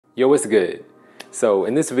Yo, what's good? So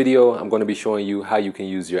in this video, I'm going to be showing you how you can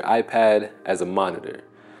use your iPad as a monitor.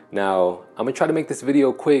 Now, I'm going to try to make this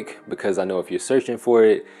video quick because I know if you're searching for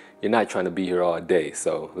it, you're not trying to be here all day.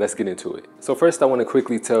 So let's get into it. So first, I want to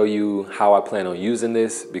quickly tell you how I plan on using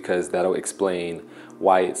this because that'll explain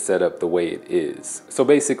why it's set up the way it is. So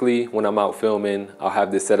basically, when I'm out filming, I'll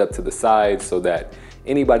have this set up to the side so that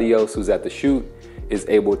anybody else who's at the shoot is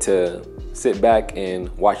able to sit back and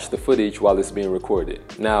watch the footage while it's being recorded.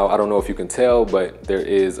 Now, I don't know if you can tell, but there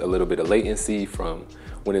is a little bit of latency from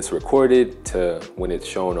when it's recorded to when it's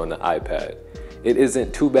shown on the iPad. It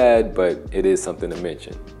isn't too bad, but it is something to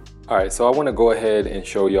mention. All right, so I wanna go ahead and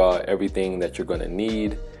show y'all everything that you're gonna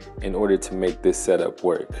need in order to make this setup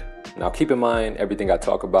work. Now, keep in mind, everything I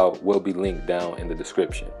talk about will be linked down in the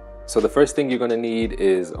description. So the first thing you're gonna need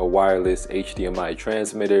is a wireless HDMI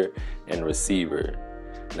transmitter and receiver.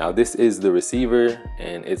 Now this is the receiver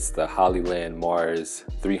and it's the Hollyland Mars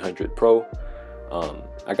 300 Pro.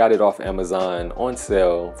 I got it off Amazon on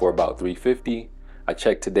sale for about $350. I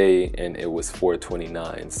checked today and it was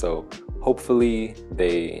 $429. So hopefully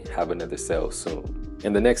they have another sale soon.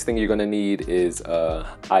 And the next thing you're gonna need is a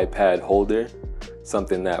iPad holder,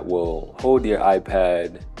 something that will hold your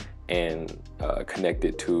iPad and connect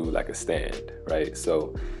it to like a stand, right?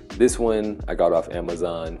 So this one I got off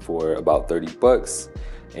Amazon for about 30 bucks.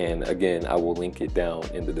 And again, I will link it down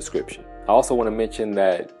in the description. I also want to mention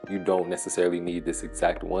that you don't necessarily need this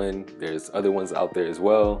exact one. There's other ones out there as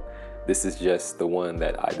well. This is just the one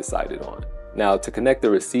that I decided on. Now, to connect the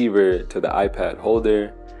receiver to the iPad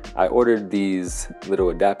holder, I ordered these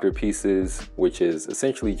little adapter pieces, which is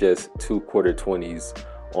essentially just 2 1/4-20s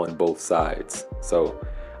on both sides. So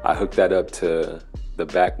I hooked that up to the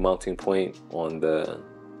back mounting point on the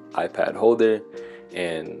iPad holder,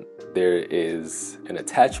 and there is an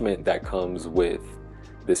attachment that comes with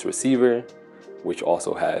this receiver, which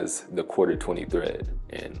also has the 1/4-20 thread,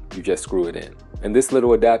 and you just screw it in. And this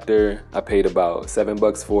little adapter, I paid about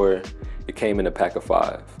 $7 for. It came in a pack of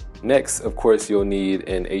 5. Next, of course, you'll need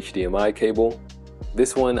an HDMI cable.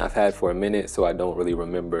 This one I've had for a minute, so I don't really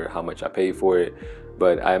remember how much I paid for it,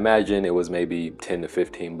 but I imagine it was maybe 10 to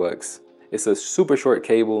 15 bucks. It's a super short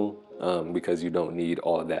cable because you don't need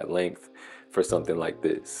all of that length for something like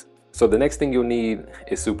this. So the next thing you'll need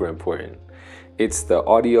is super important. It's the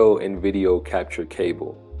audio and video capture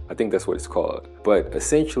cable. I think that's what it's called. But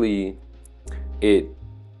essentially, it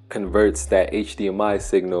converts that HDMI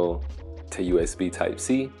signal to USB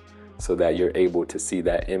Type-C so that you're able to see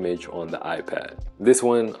that image on the iPad. This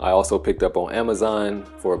one I also picked up on Amazon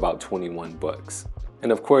for about 21 bucks.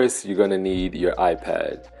 And of course, you're gonna need your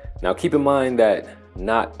iPad. Now keep in mind that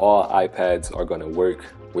not all iPads are gonna work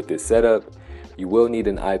with this setup. You will need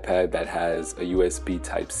an iPad that has a USB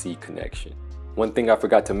Type-C connection. One thing I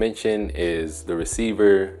forgot to mention is the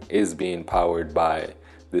receiver is being powered by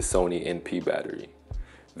this Sony NP battery.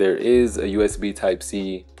 There is a USB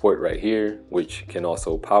Type-C port right here, which can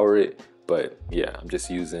also power it, but yeah, I'm just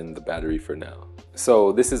using the battery for now.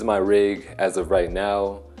 So this is my rig as of right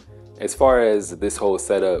now. As far as this whole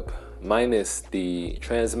setup, minus the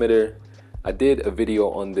transmitter, I did a video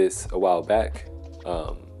on this a while back,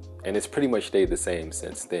 and it's pretty much stayed the same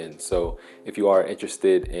since then. So if you are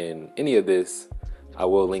interested in any of this, I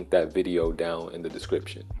will link that video down in the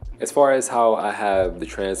description. As far as how I have the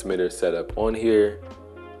transmitter set up on here,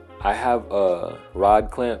 I have a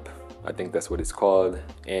rod clamp, I think that's what it's called,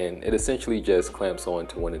 and it essentially just clamps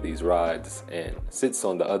onto one of these rods and sits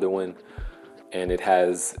on the other one, and it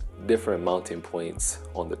has different mounting points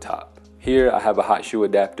on the top. Here I have a hot shoe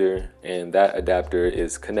adapter, and that adapter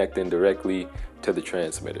is connecting directly to the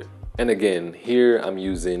transmitter. And again, here I'm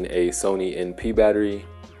using a Sony NP battery.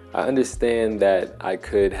 I understand that I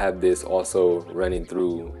could have this also running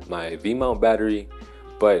through my V-mount battery,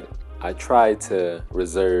 but I try to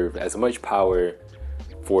reserve as much power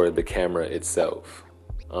for the camera itself.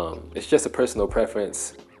 It's just a personal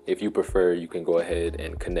preference. If you prefer, you can go ahead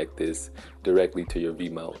and connect this directly to your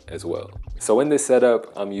V-mount as well. So in this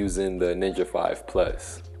setup, I'm using the Ninja 5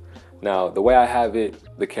 Plus. Now, the way I have it,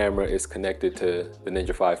 the camera is connected to the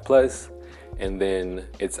Ninja 5 Plus, and then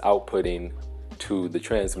it's outputting to the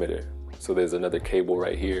transmitter. So there's another cable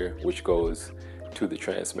right here, which goes to the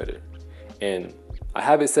transmitter. And I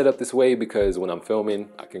have it set up this way because when I'm filming,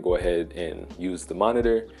 I can go ahead and use the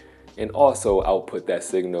monitor and also output that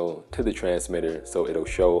signal to the transmitter so it'll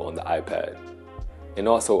show on the iPad. And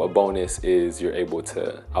also a bonus is you're able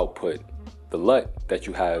to output the LUT that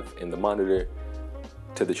you have in the monitor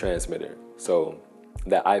to the transmitter. So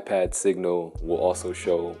that iPad signal will also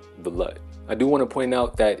show the LUT. I do want to point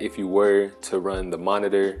out that if you were to run the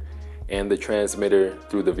monitor and the transmitter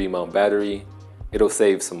through the V-mount battery, it'll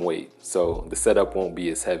save some weight. So the setup won't be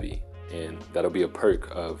as heavy, and that'll be a perk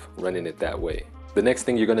of running it that way. The next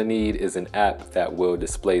thing you're gonna need is an app that will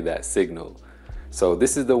display that signal. So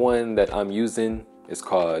this is the one that I'm using. It's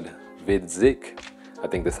called VidZig. I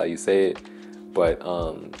think that's how you say it. But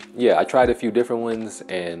yeah, I tried a few different ones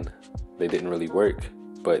and they didn't really work,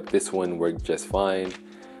 but this one worked just fine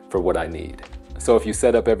for what I need. So if you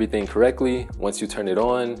set up everything correctly, once you turn it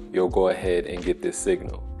on, you'll go ahead and get this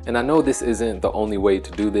signal. And I know this isn't the only way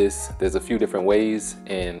to do this. There's a few different ways,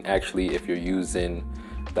 and actually if you're using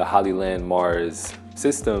the Hollyland Mars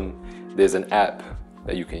system, there's an app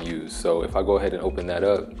that you can use. So if I go ahead and open that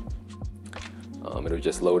up, it'll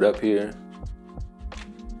just load up here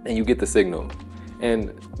and you get the signal.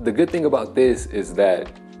 And the good thing about this is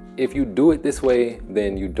that if you do it this way,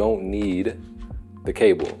 then you don't need the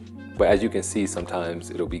cable. But as you can see, sometimes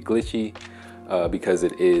it'll be glitchy because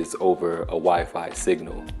it is over a Wi-Fi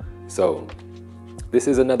signal. So this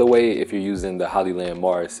is another way. If you're using the Hollyland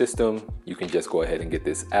Mars system, you can just go ahead and get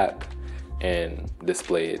this app and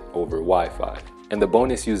display it over Wi-Fi. And the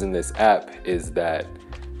bonus using this app is that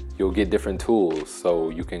you'll get different tools. So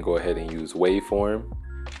you can go ahead and use waveform.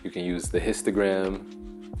 You can use the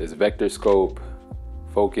histogram, there's vector scope,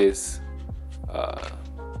 focus,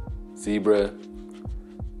 zebra,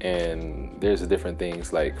 and there's different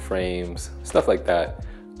things like frames, stuff like that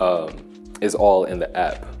is all in the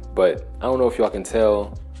app. But I don't know if y'all can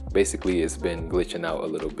tell, basically it's been glitching out a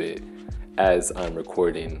little bit as I'm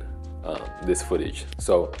recording this footage.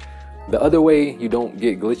 So the other way you don't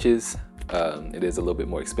get glitches, it is a little bit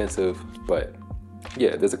more expensive, but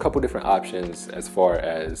yeah, there's a couple different options as far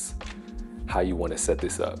as how you want to set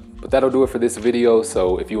this up. But that'll do it for this video.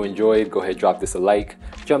 So if you enjoyed, go ahead, drop this a like,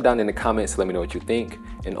 jump down in the comments, let me know what you think,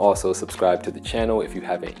 and also subscribe to the channel if you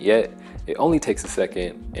haven't yet. It only takes a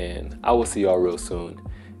second, and I will see y'all real soon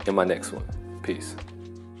in my next one. Peace.